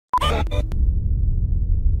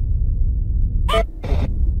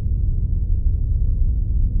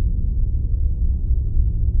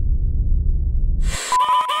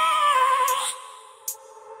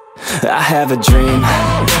I have a dream,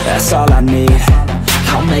 that's all I need.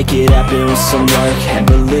 I'll make it happen with some work and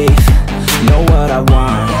belief. Know what I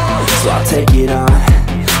want, so I'll take it on.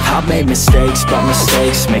 I've made mistakes, but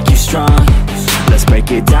mistakes make you strong. Let's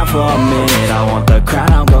break it down for a minute. I want the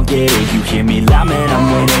crown, I'm gon' get it. You hear me loud, man,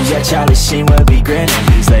 I'm winning. Yeah, Charlie Sheen will be grinning.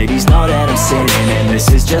 These ladies know that I'm sinning, and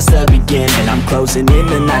this is just the beginning. I'm closing in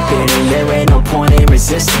the ninth inning, there ain't no point in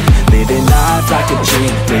resisting. Living life like a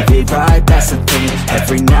dream, live it right, that's the thing.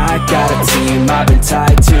 Every night, got a team, I've been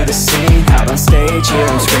tied to the scene. Out on stage, hear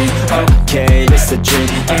them scream, okay, it's a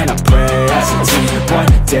dream. And I pray as a team,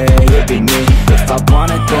 one day it'll be me. If I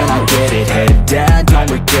want it, then I get it. Head down,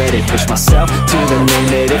 don't regret it. Push myself to the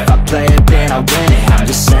limit. If I play it, then I win it. I'm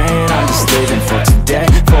just saying, I'm just living for today.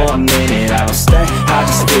 For a minute, I don't stay, I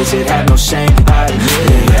just visit. Have no shame, I admit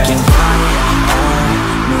it. Looking right at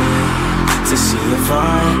me to see if I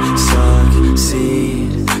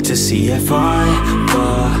succeed, to see if I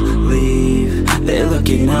believe. They're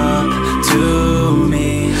looking up to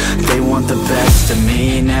me. They want the best of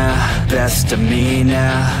me now, best of me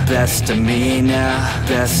now, best of me now,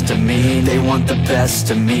 best of me. They want the best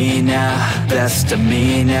of me now, best of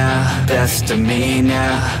me now, best of me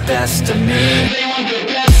now, best of me. They want the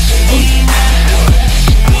best of me now.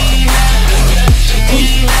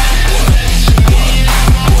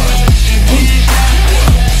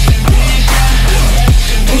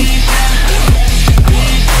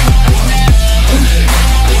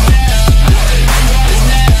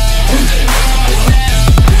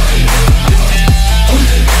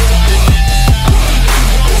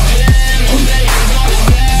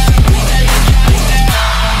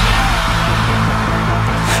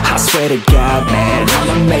 Swear to God, man,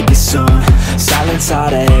 I'ma make it soon. Silence all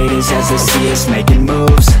the haters as they see us making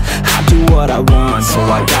moves. I do what I want, so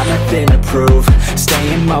I got nothing to prove.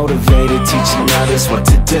 Staying motivated, teaching others what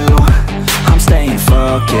to do. I'm staying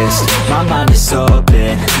focused, my mind is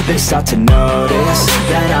open. They start to notice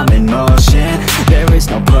that I'm in motion. There is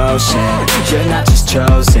no potion, you're not just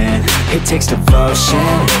chosen. It takes devotion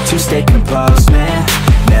to stay composed, man.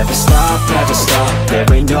 Never stop, there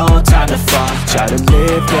ain't no time to fall. Try to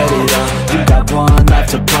live, get it up, you got one life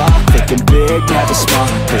to ball. Thinking big, never small,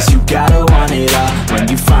 cause you gotta want it all. When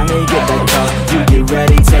you finally get that call, you get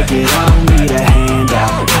ready, take it on. Need a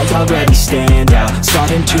handout, I already stand out.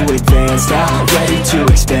 Starting to advance now, ready to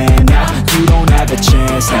expand now. You don't have a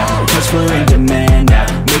chance now, cause we're in demand now.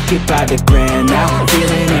 Make it by the grand now,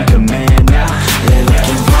 feeling in command now. They're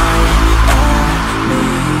looking right at me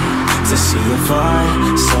to see if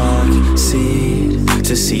I succeed,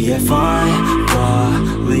 to see if I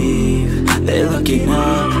believe. They're looking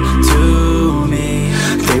up to me.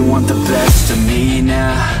 They want the best of me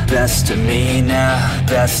now, best of me now,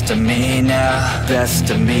 best of me now, best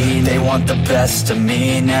of me. They want the best of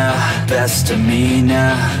me now, best of me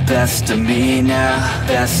now, best of me now,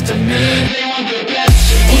 best of me. They want the